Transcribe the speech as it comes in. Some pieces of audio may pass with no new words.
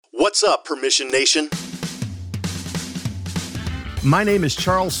What's up, Permission Nation? My name is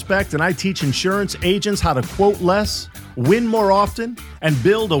Charles Specht, and I teach insurance agents how to quote less, win more often, and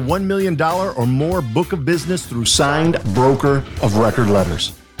build a $1 million or more book of business through signed broker of record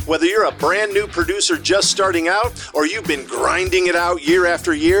letters. Whether you're a brand new producer just starting out or you've been grinding it out year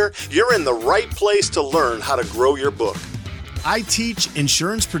after year, you're in the right place to learn how to grow your book. I teach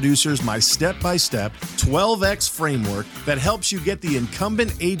insurance producers my step-by-step 12X framework that helps you get the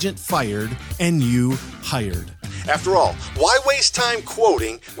incumbent agent fired and you hired. After all, why waste time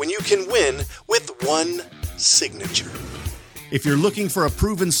quoting when you can win with one signature? If you're looking for a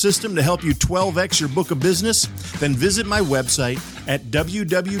proven system to help you 12X your book of business, then visit my website at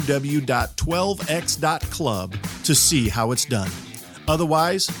www.12x.club to see how it's done.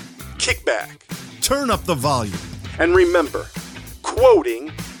 Otherwise, Kick back, turn up the volume. and remember,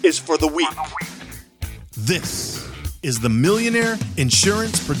 quoting is for the weak. This is the Millionaire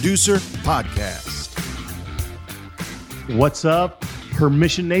Insurance Producer Podcast. What's up,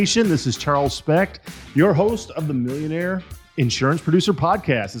 Permission Nation? This is Charles Specht, your host of the Millionaire Insurance Producer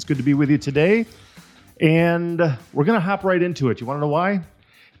Podcast. It's good to be with you today, and we're going to hop right into it. You want to know why?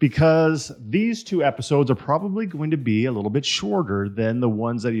 Because these two episodes are probably going to be a little bit shorter than the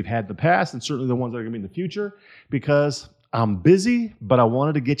ones that you've had in the past, and certainly the ones that are going to be in the future, because I'm busy, but I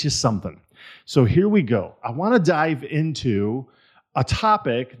wanted to get you something. So here we go. I want to dive into a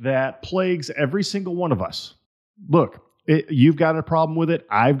topic that plagues every single one of us. Look, you've got a problem with it.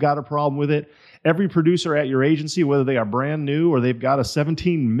 I've got a problem with it. Every producer at your agency, whether they are brand new or they've got a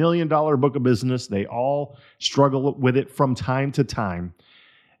 $17 million book of business, they all struggle with it from time to time.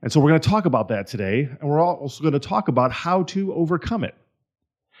 And so we're going to talk about that today, and we're also going to talk about how to overcome it.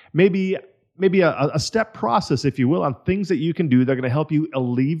 Maybe a step process, if you will, on things that you can do that are going to help you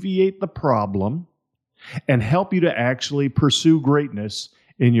alleviate the problem and help you to actually pursue greatness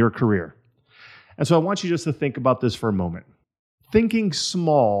in your career. And so I want you just to think about this for a moment. Thinking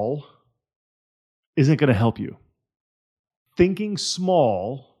small isn't going to help you. Thinking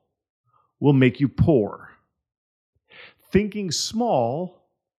small will make you poor. Thinking small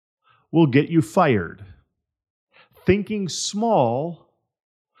will get you fired. Thinking small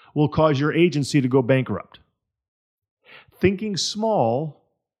will cause your agency to go bankrupt. Thinking small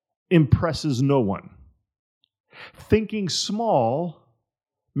impresses no one. Thinking small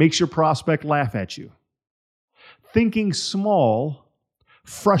makes your prospect laugh at you. Thinking small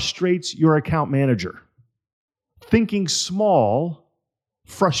frustrates your account manager. Thinking small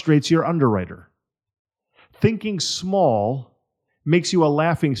frustrates your underwriter. Thinking small makes you a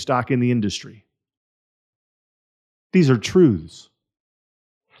laughingstock in the industry. These are truths.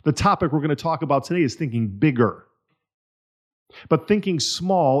 The topic we're going to talk about today is thinking bigger. But thinking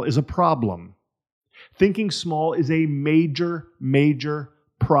small is a problem. Thinking small is a major, major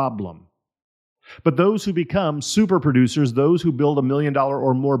problem. But those who become super producers, those who build $1 million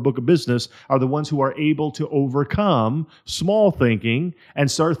or more book of business, are the ones who are able to overcome small thinking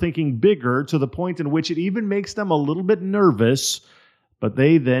and start thinking bigger to the point in which it even makes them a little bit nervous, but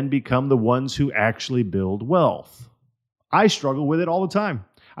they then become the ones who actually build wealth. I struggle with it all the time.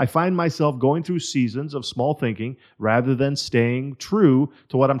 I find myself going through seasons of small thinking rather than staying true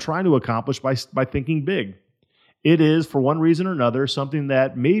to what I'm trying to accomplish by thinking big. It is, for one reason or another, something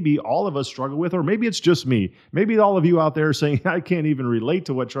that maybe all of us struggle with, or maybe it's just me. Maybe all of you out there are saying, I can't even relate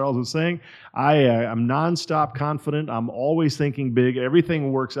to what Charles is saying. I'm nonstop confident. I'm always thinking big.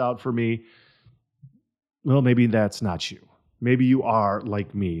 Everything works out for me. Well, maybe that's not you. Maybe you are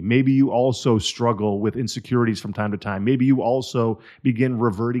like me. Maybe you also struggle with insecurities from time to time. Maybe you also begin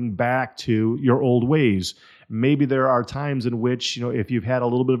reverting back to your old ways. Maybe there are times in which, if you've had a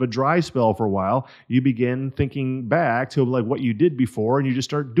little bit of a dry spell for a while, you begin thinking back to like what you did before, and you just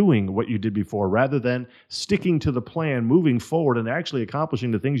start doing what you did before rather than sticking to the plan, moving forward, and actually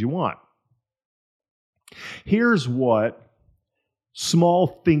accomplishing the things you want. Here's what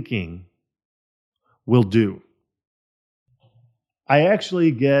small thinking will do. I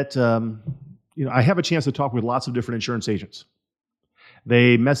actually get, I have a chance to talk with lots of different insurance agents.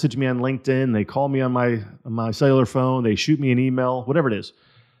 They message me on LinkedIn, they call me on my cellular phone, they shoot me an email, whatever it is.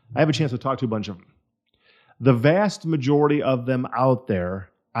 I have a chance to talk to a bunch of them. The vast majority of them out there,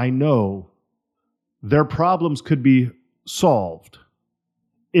 I know their problems could be solved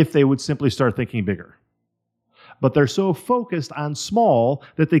if they would simply start thinking bigger. But they're so focused on small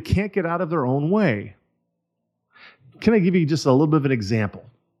that they can't get out of their own way. Can I give you just a little bit of an example?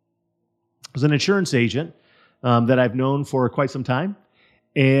 There's an insurance agent that I've known for quite some time,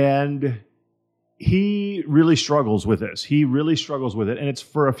 and he really struggles with this. He really struggles with it, and it's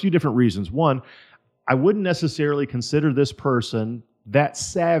for a few different reasons. One, I wouldn't necessarily consider this person that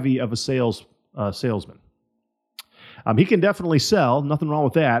savvy of a salesman. He can definitely sell, nothing wrong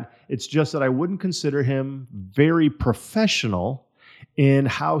with that. It's just that I wouldn't consider him very professional in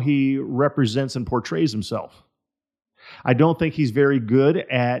how he represents and portrays himself. I don't think he's very good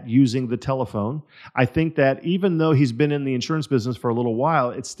at using the telephone. I think that even though he's been in the insurance business for a little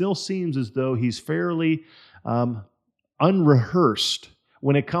while, it still seems as though he's fairly unrehearsed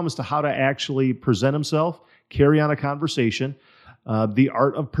when it comes to how to actually present himself, carry on a conversation. The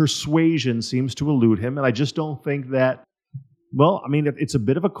art of persuasion seems to elude him, and I just don't think that, it's a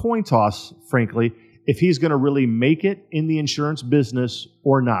bit of a coin toss, frankly, if he's going to really make it in the insurance business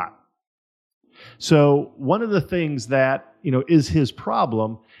or not. So one of the things that, is his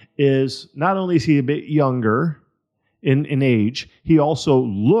problem is not only is he a bit younger in age, he also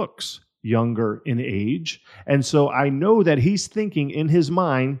looks younger in age. And so I know that he's thinking in his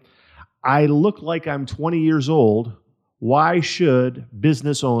mind, I look like I'm 20 years old. Why should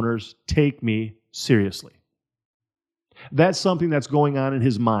business owners take me seriously? That's something that's going on in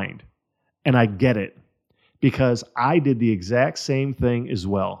his mind. And I get it because I did the exact same thing as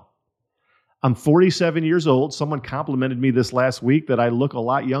well. I'm 47 years old. Someone complimented me this last week that I look a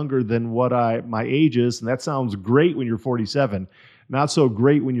lot younger than what my age is. And that sounds great when you're 47. Not so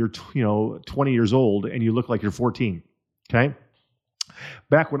great when you're 20 years old and you look like you're 14. Okay?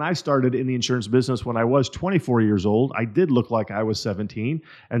 Back when I started in the insurance business when I was 24 years old, I did look like I was 17.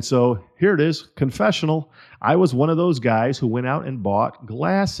 And so here it is, confessional. I was one of those guys who went out and bought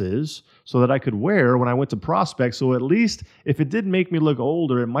glasses so that I could wear when I went to prospect. So at least if it didn't make me look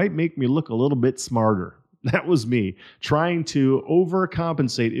older, it might make me look a little bit smarter. That was me trying to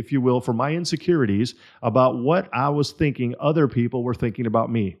overcompensate, if you will, for my insecurities about what I was thinking other people were thinking about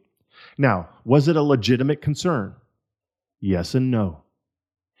me. Now, was it a legitimate concern? Yes and no.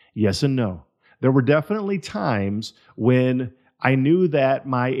 Yes and no. There were definitely times when I knew that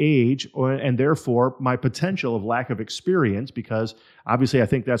my age and therefore my potential of lack of experience, because obviously I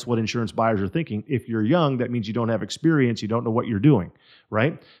think that's what insurance buyers are thinking. If you're young, that means you don't have experience, you don't know what you're doing,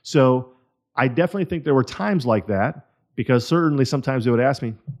 right? So I definitely think there were times like that because certainly sometimes they would ask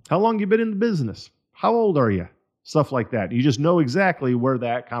me, how long have you been in the business? How old are you? Stuff like that. You just know exactly where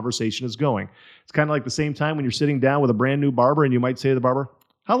that conversation is going. It's kind of like the same time when you're sitting down with a brand new barber and you might say to the barber,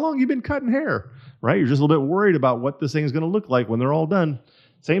 how long have you been cutting hair? Right? You're just a little bit worried about what this thing is going to look like when they're all done.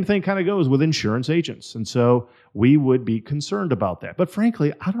 Same thing kind of goes with insurance agents. And so we would be concerned about that. But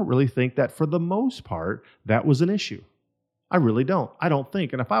frankly, I don't really think that for the most part, that was an issue. I really don't. I don't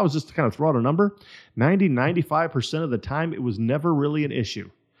think. And if I was just to kind of throw out a number, 95% of the time, it was never really an issue.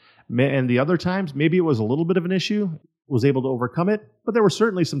 And the other times, maybe it was a little bit of an issue, was able to overcome it. But there were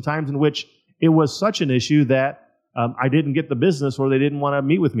certainly some times in which it was such an issue that I didn't get the business or they didn't want to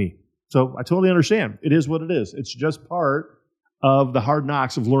meet with me. So I totally understand. It is what it is. It's just part of the hard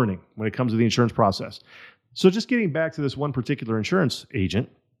knocks of learning when it comes to the insurance process. So just getting back to this one particular insurance agent,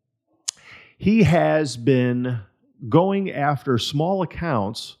 he has been going after small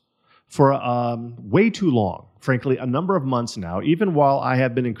accounts for way too long, frankly, a number of months now, even while I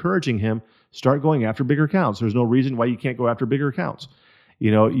have been encouraging him, start going after bigger accounts. There's no reason why you can't go after bigger accounts.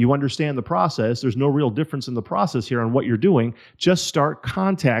 You understand the process. There's no real difference in the process here on what you're doing. Just start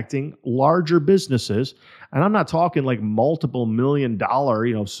contacting larger businesses. And I'm not talking like multiple $1 million,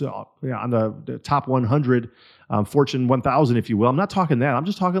 on the top 100, Fortune 1000, if you will. I'm not talking that. I'm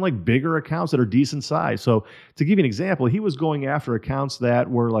just talking like bigger accounts that are decent size. So to give you an example, he was going after accounts that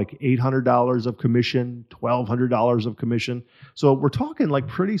were like $800 of commission, $1,200 of commission. So we're talking like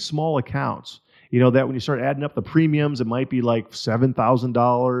pretty small accounts. That when you start adding up the premiums, it might be like $7,000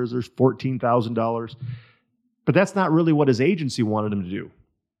 or $14,000. But that's not really what his agency wanted him to do.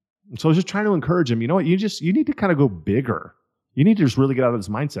 So I was just trying to encourage him, you know what, you need to kind of go bigger. You need to just really get out of this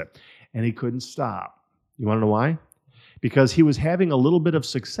mindset. And he couldn't stop. You want to know why? Because he was having a little bit of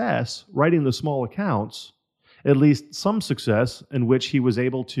success writing the small accounts, at least some success in which he was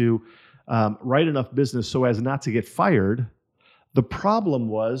able to write enough business so as not to get fired. The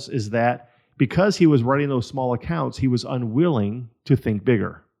problem is that because he was writing those small accounts, he was unwilling to think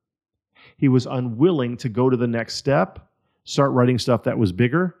bigger. He was unwilling to go to the next step, start writing stuff that was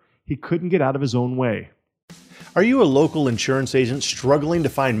bigger. He couldn't get out of his own way. Are you a local insurance agent struggling to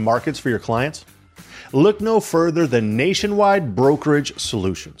find markets for your clients? Look no further than Nationwide Brokerage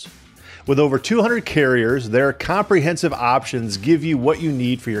Solutions. With over 200 carriers, their comprehensive options give you what you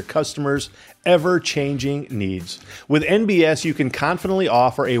need for your customers' ever-changing needs. With NBS, you can confidently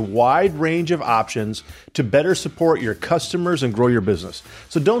offer a wide range of options to better support your customers and grow your business.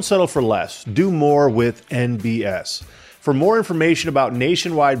 So don't settle for less. Do more with NBS. For more information about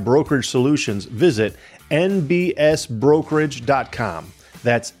Nationwide Brokerage Solutions, visit nbsbrokerage.com.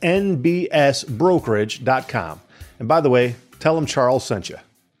 That's nbsbrokerage.com. And by the way, tell them Charles sent you.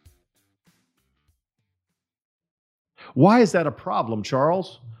 Why is that a problem,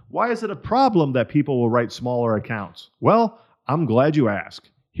 Charles? Why is it a problem that people will write smaller accounts? Well, I'm glad you asked.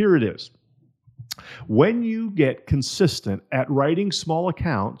 Here it is. When you get consistent at writing small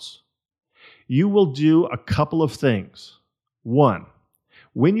accounts, you will do a couple of things. One,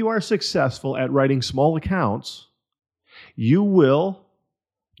 when you are successful at writing small accounts, you will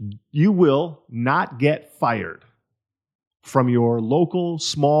not get fired from your local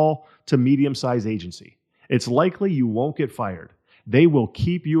small to medium-sized agency. It's likely you won't get fired. They will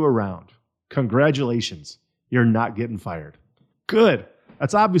keep you around. Congratulations, you're not getting fired. Good.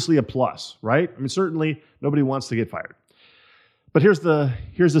 That's obviously a plus, right? I mean, certainly nobody wants to get fired. But here's the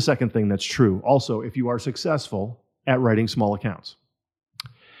second thing that's true. Also, if you are successful at writing small accounts,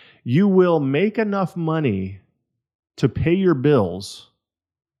 you will make enough money to pay your bills,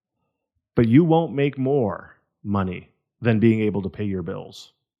 but you won't make more money than being able to pay your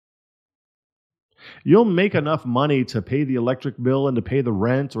bills. You'll make enough money to pay the electric bill and to pay the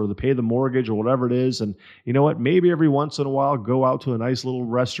rent or to pay the mortgage or whatever it is. And you know what? Maybe every once in a while, go out to a nice little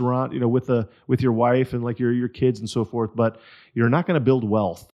restaurant, with your wife and like your kids and so forth. But you're not going to build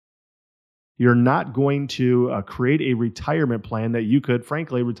wealth. You're not going to create a retirement plan that you could,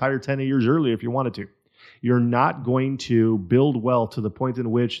 frankly, retire 10 years earlier if you wanted to. You're not going to build wealth to the point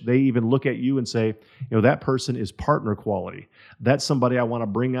in which they even look at you and say, that person is partner quality. That's somebody I want to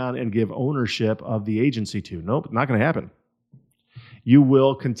bring on and give ownership of the agency to. Nope, not going to happen. You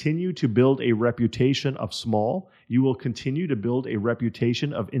will continue to build a reputation of small. You will continue to build a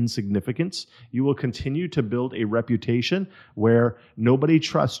reputation of insignificance. You will continue to build a reputation where nobody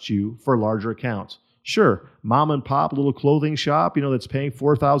trusts you for larger accounts. Sure, mom and pop little clothing shop, that's paying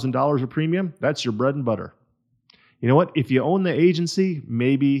 $4,000 a premium, that's your bread and butter. You know what? If you own the agency,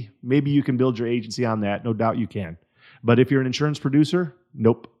 maybe you can build your agency on that. No doubt you can. But if you're an insurance producer,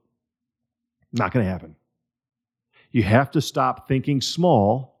 nope. Not going to happen. You have to stop thinking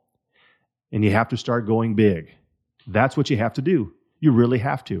small and you have to start going big. That's what you have to do. You really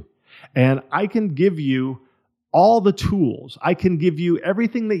have to. And I can give you all the tools. I can give you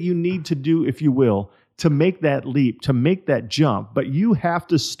everything that you need to do, if you will, to make that leap, to make that jump. But you have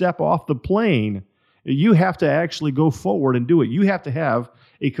to step off the plane. You have to actually go forward and do it. You have to have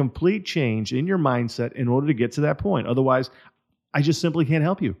a complete change in your mindset in order to get to that point. Otherwise, I just simply can't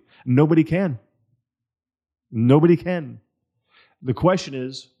help you. Nobody can. Nobody can. The question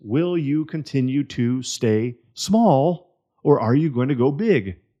is, will you continue to stay small or are you going to go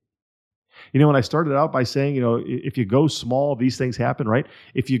big? When I started out by saying, if you go small, these things happen, right?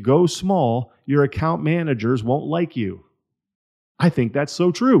 If you go small, your account managers won't like you. I think that's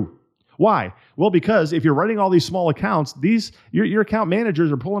so true. Why? Well, because if you're writing all these small accounts, your account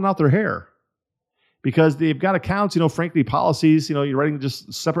managers are pulling out their hair because they've got accounts, frankly, policies, you're writing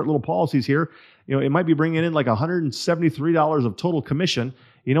just separate little policies here. It might be bringing in like $173 of total commission.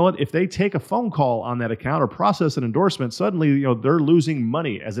 You know what? If they take a phone call on that account or process an endorsement, suddenly, they're losing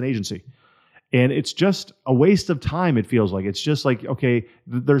money as an agency. And it's just a waste of time, it feels like. It's just like, okay,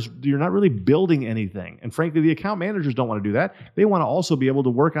 you're not really building anything. And frankly, the account managers don't want to do that. They want to also be able to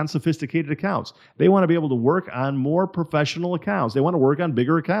work on sophisticated accounts. They want to be able to work on more professional accounts. They want to work on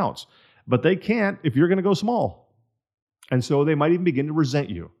bigger accounts. But they can't if you're going to go small. And so they might even begin to resent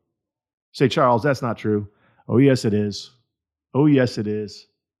you. Say, Charles, that's not true. Oh, yes, it is. Oh, yes, it is.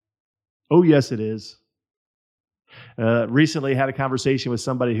 Oh, yes, it is. Recently had a conversation with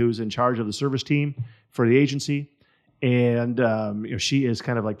somebody who's in charge of the service team for the agency. And she is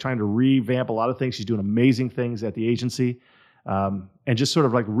kind of like trying to revamp a lot of things. She's doing amazing things at the agency. And just sort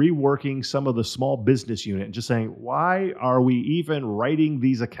of like reworking some of the small business unit and just saying, why are we even writing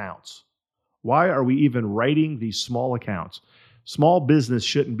these accounts? Why are we even writing these small accounts? Small business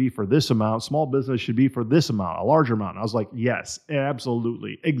shouldn't be for this amount. Small business should be for this amount, a larger amount. And I was like, yes,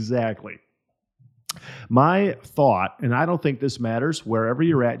 absolutely, exactly. My thought, and I don't think this matters wherever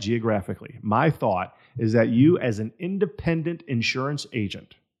you're at geographically, my thought is that you as an independent insurance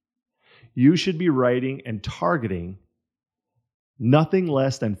agent, you should be writing and targeting nothing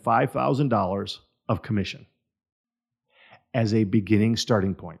less than $5,000 of commission as a beginning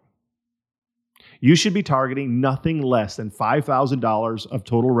starting point. You should be targeting nothing less than $5,000 of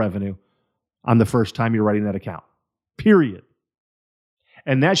total revenue on the first time you're writing that account, period.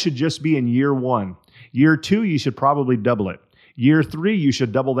 And that should just be in year one. Year two, you should probably double it. Year three, you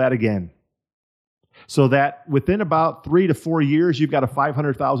should double that again. So that within about 3 to 4 years, you've got a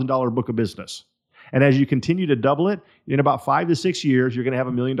 $500,000 book of business. And as you continue to double it, in about 5 to 6 years, you're going to have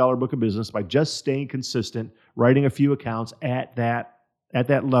 $1 million book of business by just staying consistent, writing a few accounts at that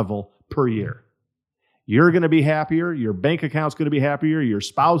level per year. You're going to be happier. Your bank account's going to be happier. Your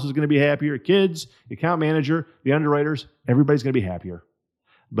spouse is going to be happier. Kids, the account manager, the underwriters, everybody's going to be happier.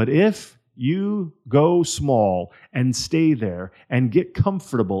 But if you go small and stay there and get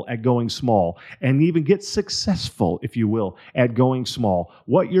comfortable at going small and even get successful, if you will, at going small,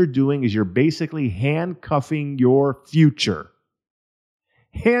 what you're doing is you're basically handcuffing your future.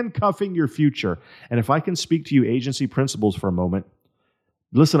 Handcuffing your future. And if I can speak to you agency principals for a moment,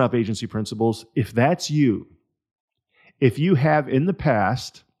 listen up, agency principals. If that's you, if you have in the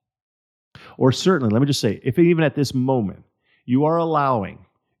past, or certainly, let me just say, if even at this moment, you are allowing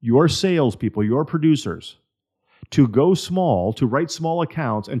your salespeople, your producers, to go small, to write small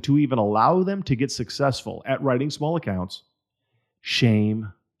accounts, and to even allow them to get successful at writing small accounts,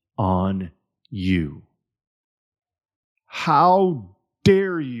 shame on you. How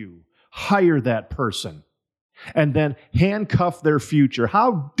dare you hire that person and then handcuff their future?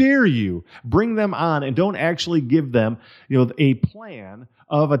 How dare you bring them on and don't actually give them, a plan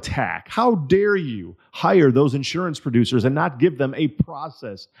of attack? How dare you hire those insurance producers and not give them a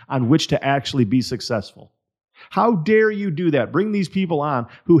process on which to actually be successful? How dare you do that? Bring these people on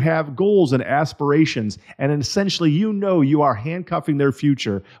who have goals and aspirations, and essentially you are handcuffing their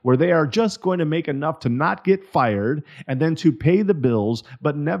future where they are just going to make enough to not get fired and then to pay the bills,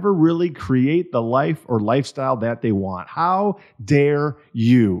 but never really create the life or lifestyle that they want. How dare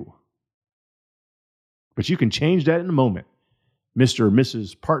you? But you can change that in a moment. Mr. or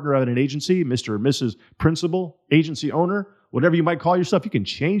Mrs. Partner at an agency, Mr. or Mrs. Principal, agency owner, whatever you might call yourself, you can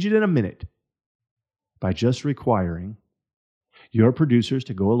change it in a minute by just requiring your producers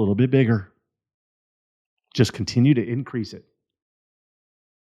to go a little bit bigger. Just continue to increase it.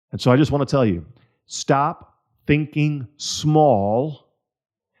 And so I just want to tell you, stop thinking small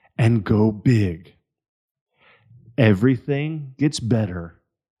and go big. Everything gets better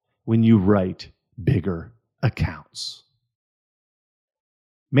when you write bigger accounts.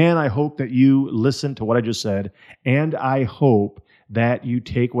 Man, I hope that you listen to what I just said, and I hope that you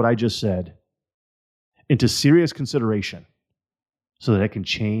take what I just said into serious consideration so that it can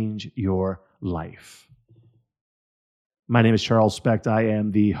change your life. My name is Charles Specht. I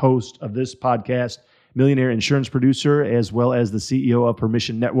am the host of this podcast, Millionaire Insurance Producer, as well as the CEO of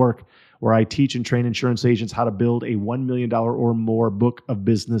Permission Network, where I teach and train insurance agents how to build a $1 million or more book of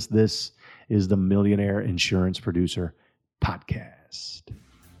business. This is the Millionaire Insurance Producer Podcast.